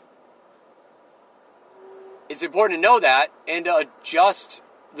to know that and to adjust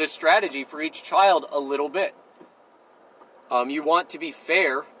the strategy for each child a little bit. You want to be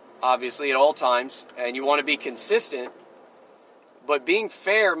fair obviously, at all times, and you want to be consistent. But being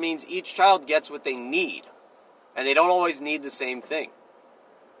fair means each child gets what they need, and they don't always need the same thing.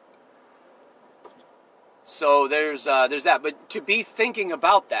 So there's that. But to be thinking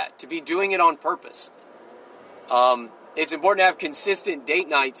about that, to be doing it on purpose, it's important to have consistent date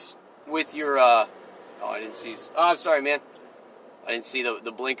nights with your. I didn't see. Oh, I'm sorry, man. I didn't see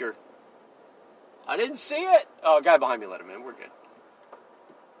the blinker. I didn't see it. Oh, a guy behind me let him in. We're good.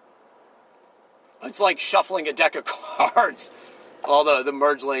 It's like shuffling a deck of cards. All the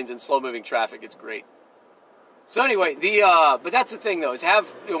merge lanes and slow-moving traffic. It's great. So anyway, but that's the thing, though, is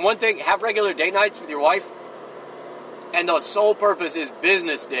have regular date nights with your wife, and the sole purpose is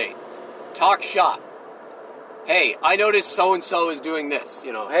business date. Talk shop. Hey, I noticed so-and-so is doing this.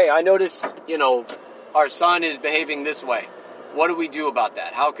 Hey, I noticed, our son is behaving this way. What do we do about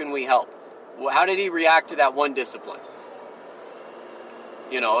that? How can we help? How did he react to that one discipline?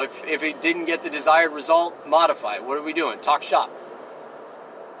 If he didn't get the desired result, modify it. What are we doing? Talk shop.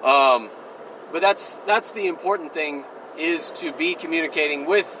 But that's the important thing, is to be communicating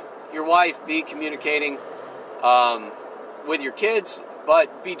with your wife, be communicating with your kids,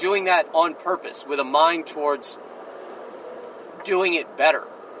 but be doing that on purpose, with a mind towards doing it better,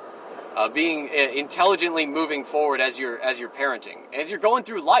 being intelligently moving forward as you're parenting, as you're going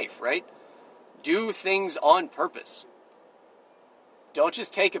through life, right? Do things on purpose. Don't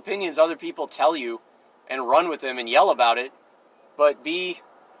just take opinions other people tell you and run with them and yell about it, but be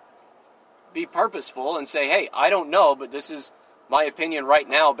purposeful and say, hey, I don't know, but this is my opinion right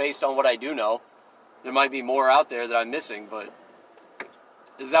now based on what I do know. There might be more out there that I'm missing, but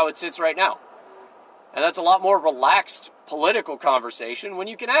this is how it sits right now. And that's a lot more relaxed political conversation when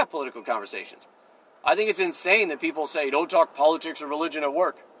you can have political conversations. I think it's insane that people say, don't talk politics or religion at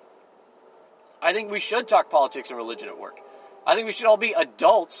work. I think we should talk politics and religion at work. I think we should all be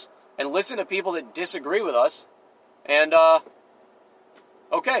adults and listen to people that disagree with us and,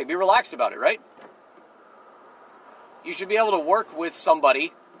 okay, be relaxed about it, right? You should be able to work with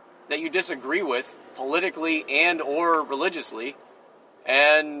somebody that you disagree with politically and or religiously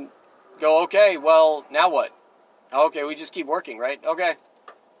and go, okay, well, now what? Okay, we just keep working, right? Okay,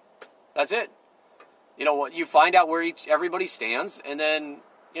 that's it. You find out where everybody stands and then,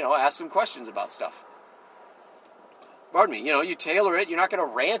 ask some questions about stuff. Pardon me, you tailor it. You're not going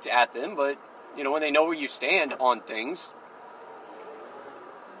to rant at them, but, when they know where you stand on things,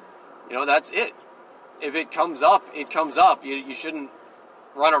 that's it. If it comes up, it comes up. You shouldn't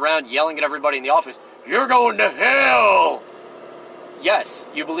run around yelling at everybody in the office, you're going to hell! Yes,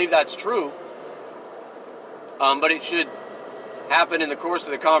 you believe that's true, but it should happen in the course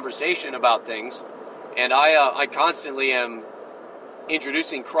of the conversation about things. And I constantly am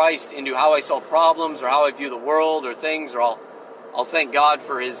introducing Christ into how I solve problems or how I view the world or things, or I'll thank God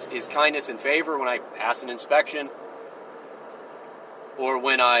for his kindness and favor when I pass an inspection, or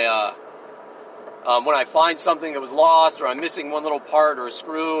when I find something that was lost, or I'm missing one little part or a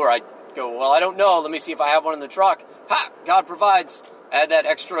screw, or I go, well, I don't know, let me see if I have one in the truck. Ha! God provides. Add that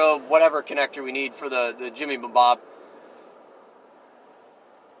extra whatever connector we need for the Jimmy Bob.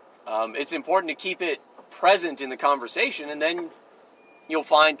 It's important to keep it present in the conversation, and then you'll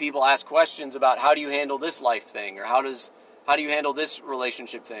find people ask questions about how do you handle this life thing, or how do you handle this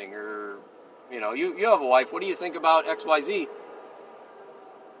relationship thing, or you have a wife, what do you think about XYZ?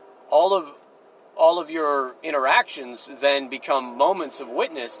 All of your interactions then become moments of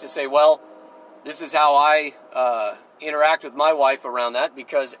witness to say, well, this is how I interact with my wife around that,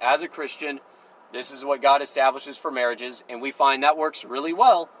 because as a Christian, this is what God establishes for marriages, and we find that works really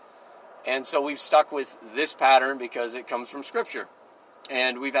well, and so we've stuck with this pattern because it comes from Scripture.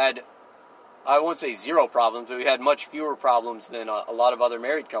 And we've had, I won't say zero problems, but we had much fewer problems than a lot of other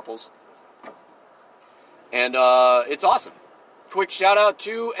married couples. And it's awesome. Quick shout out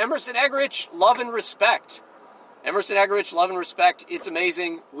to Emerson Eggerich, Love and Respect. Emerson Eggerich, Love and Respect. It's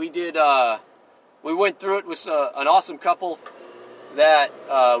amazing. We went through it with an awesome couple that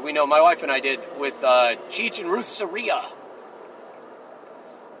we know, my wife and I did, with Cheech and Ruth Saria.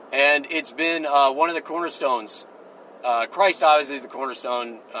 And it's been one of the cornerstones. Christ obviously is the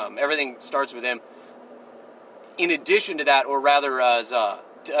cornerstone. Everything starts with him. In addition to that, or rather as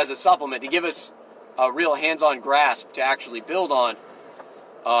a supplement, to give us a real hands-on grasp to actually build on,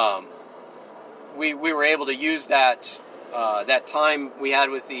 we were able to use that time we had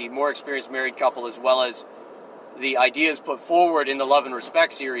with the more experienced married couple, as well as the ideas put forward in the Love and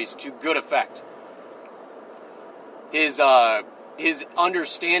Respect series, to good effect. His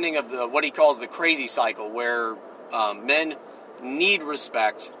understanding of what he calls the crazy cycle, where men need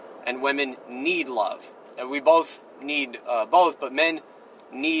respect and women need love. And we both need both, but men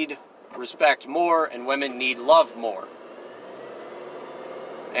need respect more and women need love more.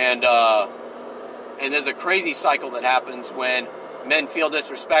 And there's a crazy cycle that happens when men feel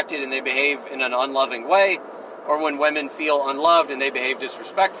disrespected and they behave in an unloving way, or when women feel unloved and they behave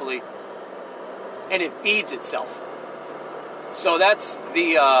disrespectfully, and it feeds itself. So that's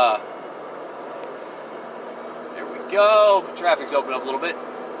the, there we go, traffic's opened up a little bit,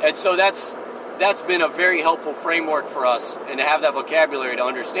 and so that's been a very helpful framework for us, and to have that vocabulary to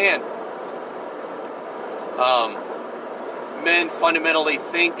understand. Men fundamentally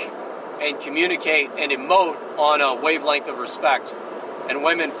think and communicate and emote on a wavelength of respect, and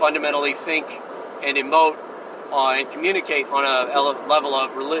women fundamentally think and emote and communicate on a level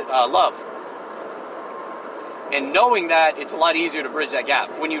of love. And knowing that, it's a lot easier to bridge that gap.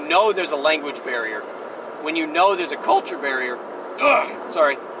 When you know there's a language barrier, when you know there's a culture barrier,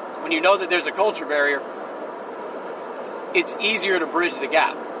 when you know that there's a culture barrier, it's easier to bridge the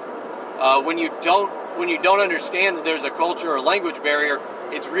gap. When you don't understand that there's a culture or language barrier,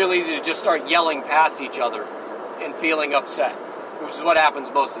 it's real easy to just start yelling past each other and feeling upset, which is what happens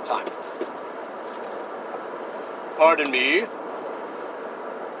most of the time. Pardon me.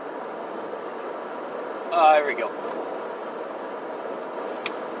 There we go.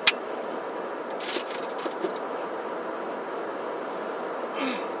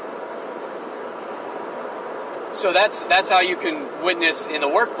 So that's how you can witness in the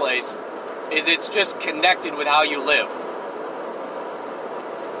workplace, is it's just connected with how you live.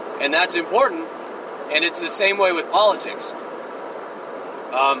 And that's important, and it's the same way with politics.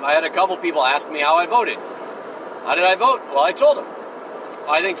 I had a couple people ask me how I voted. How did I vote? Well, I told them.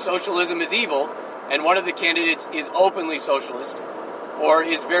 I think socialism is evil, and one of the candidates is openly socialist, or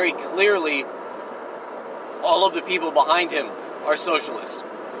is very clearly, all of the people behind him are socialist.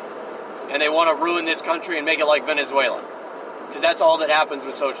 And they want to ruin this country and make it like Venezuela. Because that's all that happens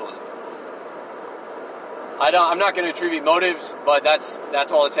with socialism. I'm not going to attribute motives, but that's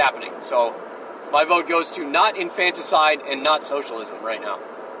all that's happening. So my vote goes to not infanticide and not socialism right now.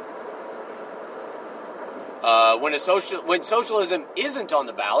 When socialism isn't on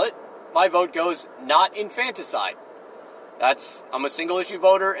the ballot, my vote goes not infanticide. I'm a single issue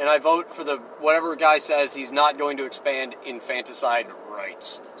voter, and I vote for whatever guy says he's not going to expand infanticide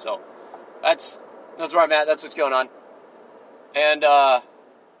rights. So that's where I'm at. That's what's going on. And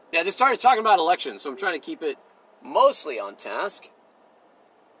this started talking about elections, so I'm trying to keep it mostly on task.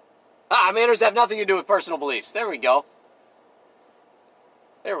 Manners have nothing to do with personal beliefs. There we go.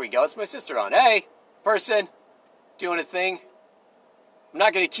 It's my sister on. Hey, person, doing a thing. I'm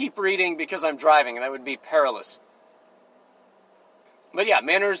not going to keep reading because I'm driving, and that would be perilous. But yeah,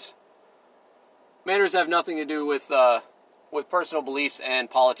 manners have nothing to do with personal beliefs and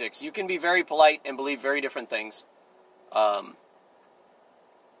politics. You can be very polite and believe very different things. And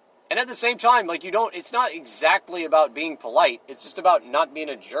at the same time, it's not exactly about being polite. It's just about not being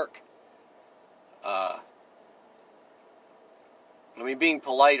a jerk. Being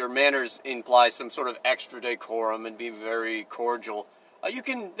polite or manners implies some sort of extra decorum and being very cordial.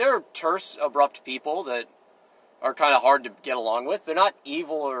 There are terse, abrupt people that are kind of hard to get along with. They're not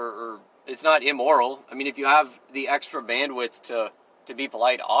evil or it's not immoral. If you have the extra bandwidth to be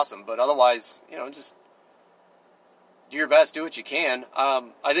polite, awesome. But otherwise, just do your best, do what you can.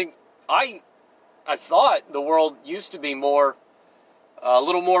 I thought the world used to be a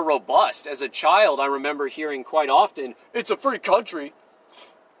little more robust. As a child, I remember hearing quite often, it's a free country.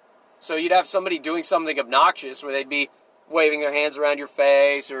 So you'd have somebody doing something obnoxious where they'd be waving their hands around your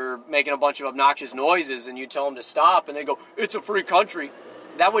face or making a bunch of obnoxious noises, and you'd tell them to stop, and they'd go, it's a free country.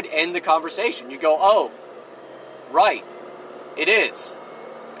 That would end the conversation. You'd go, oh, right, it is.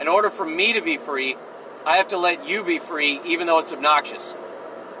 In order for me to be free, I have to let you be free, even though it's obnoxious.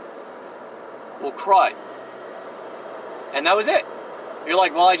 Well, crud. And that was it. You're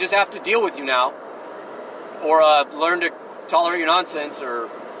like, well, I just have to deal with you now. Or learn to tolerate your nonsense, or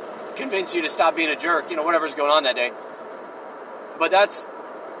convince you to stop being a jerk, whatever's going on that day. But that's,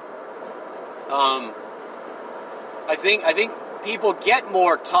 I think people get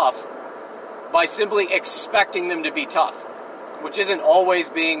more tough by simply expecting them to be tough, which isn't always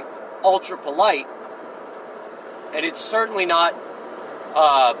being ultra polite, and it's certainly not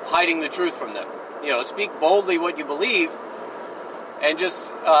hiding the truth from them. Speak boldly what you believe, and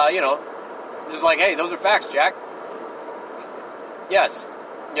just like, hey, those are facts, Jack. Yes.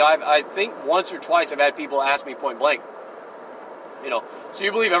 I think once or twice I've had people ask me point blank, so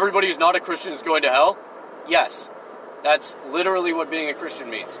you believe everybody who's not a Christian is going to hell? Yes. That's literally what being a Christian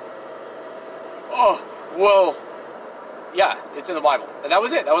means. Oh, well, yeah, it's in the Bible. And that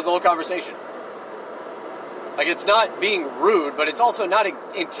was it. That was the whole conversation. Like, it's not being rude, but it's also not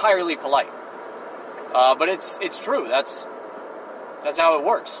entirely polite. But it's true. That's how it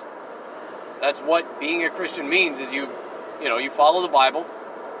works. That's what being a Christian means, is you follow the Bible,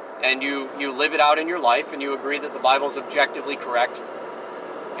 and you live it out in your life, and you agree that the Bible is objectively correct.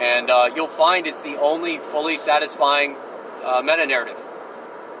 And you'll find it's the only fully satisfying meta-narrative.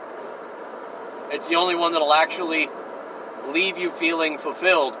 It's the only one that'll actually leave you feeling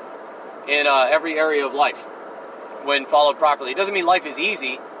fulfilled in every area of life when followed properly. It doesn't mean life is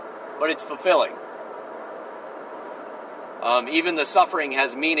easy, but it's fulfilling. Even the suffering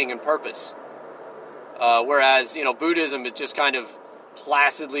has meaning and purpose. Whereas, Buddhism, it just kind of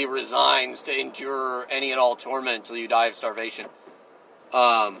placidly resigns to endure any and all torment until you die of starvation.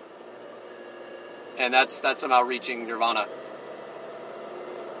 And that's somehow reaching nirvana.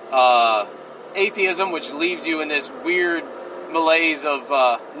 Atheism, which leaves you in this weird malaise of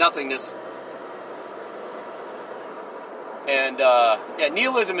nothingness. And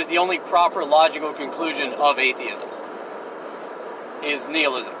nihilism is the only proper logical conclusion of atheism. Is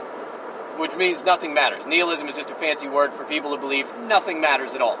nihilism, which means nothing matters. Nihilism is just a fancy word for people who believe nothing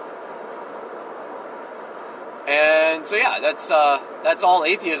matters at all. And so that's all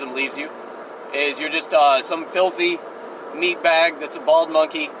atheism leaves you, is you're just some filthy meatbag that's a bald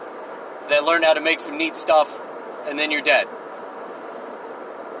monkey that learned how to make some neat stuff, and then you're dead.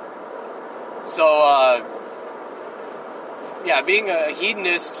 So, being a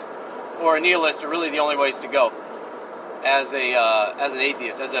hedonist or a nihilist are really the only ways to go as an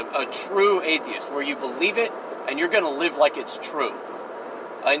atheist, as a true atheist, where you believe it and you're going to live like it's true.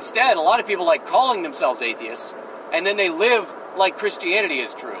 Instead, a lot of people like calling themselves atheists, and then they live like Christianity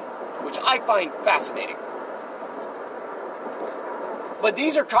is true, which I find fascinating. But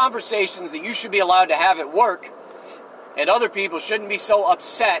these are conversations that you should be allowed to have at work, and other people shouldn't be so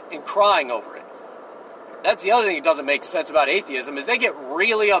upset and crying over it. That's the other thing that doesn't make sense about atheism, is they get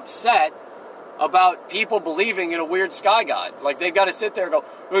really upset about people believing in a weird sky god. Like, they've got to sit there and go,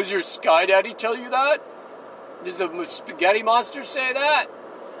 does your sky daddy tell you that? Does the spaghetti monster say that?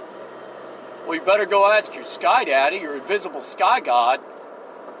 Well, you better go ask your sky daddy, your invisible sky god.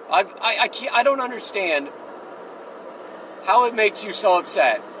 I don't understand how it makes you so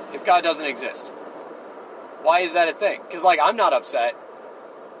upset if God doesn't exist. Why is that a thing? Because, I'm not upset.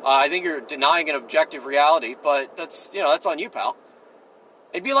 I think you're denying an objective reality, but that's on you, pal.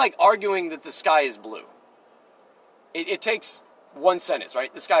 It'd be like arguing that the sky is blue. It takes one sentence,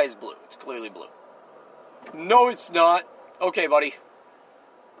 right? The sky is blue. It's clearly blue. No, it's not. Okay, buddy.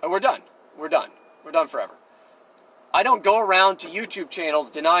 And we're done. We're done. We're done forever. I don't go around to YouTube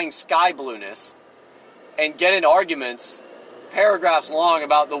channels denying sky blueness and get in arguments paragraphs long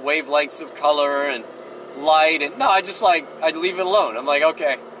about the wavelengths of color and light. And no, I'd leave it alone. I'm like,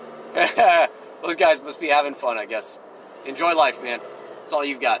 okay. Those guys must be having fun, I guess. Enjoy life, man. That's all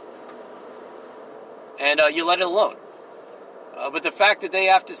you've got. And you let it alone. But the fact that they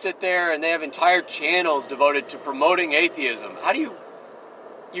have to sit there and they have entire channels devoted to promoting atheism, how do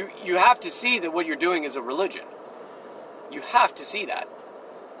you have to see that what you're doing is a religion. You have to see that.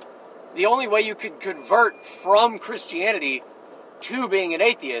 The only way you could convert from Christianity to being an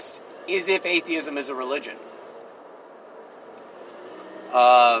atheist is if atheism is a religion.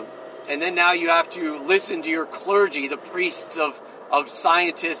 And then now you have to listen to your clergy, the priests of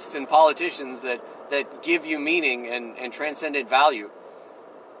scientists and politicians that give you meaning and transcendent value.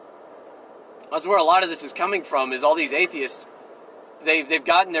 That's where a lot of this is coming from, is all these atheists, they've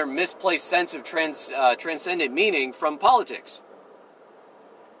gotten their misplaced sense of transcendent meaning from politics.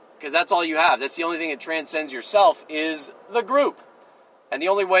 Because that's all you have. That's the only thing that transcends yourself, is the group. And the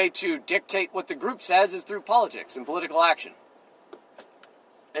only way to dictate what the group says is through politics and political action.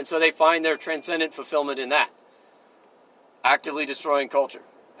 And so they find their transcendent fulfillment in that. Actively destroying culture.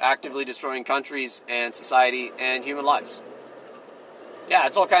 Actively destroying countries and society and human lives. Yeah,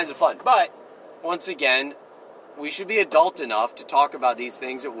 it's all kinds of fun. But, once again, we should be adult enough to talk about these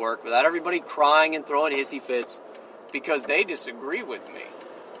things at work without everybody crying and throwing hissy fits because they disagree with me.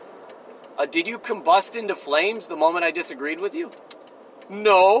 Did you combust into flames the moment I disagreed with you?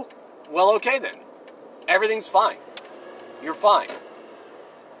 No. Well, okay then. Everything's fine. You're fine.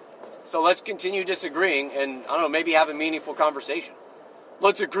 So let's continue disagreeing and, I don't know, maybe have a meaningful conversation.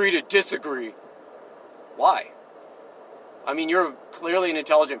 Let's agree to disagree. Why? I mean, you're clearly an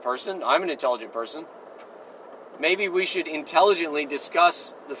intelligent person. I'm an intelligent person. Maybe we should intelligently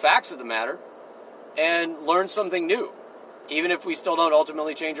discuss the facts of the matter and learn something new, even if we still don't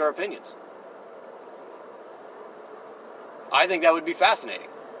ultimately change our opinions. I think that would be fascinating.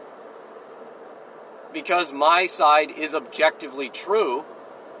 Because my side is objectively true,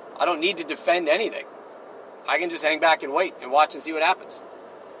 I don't need to defend anything. I can just hang back and wait and watch and see what happens.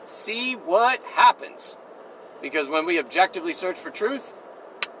 See what happens. Because when we objectively search for truth,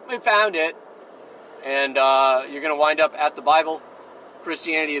 we found it. And you're going to wind up at the Bible.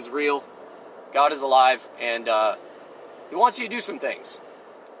 Christianity is real. God is alive. And He wants you to do some things.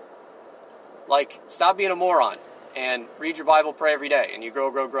 Like, stop being a moron. And read your Bible, pray every day. And you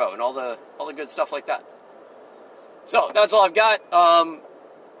grow, grow, grow. And all the good stuff like that. So, that's all I've got.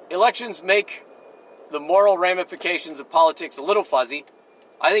 Elections make the moral ramifications of politics a little fuzzy.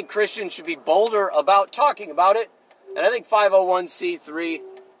 I think Christians should be bolder about talking about it. And I think 501c3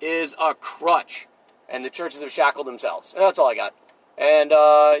 is a crutch. And the churches have shackled themselves. And that's all I got. And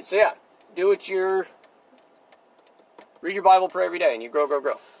so yeah, read your Bible, pray every day, and you grow, grow,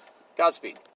 grow. Godspeed.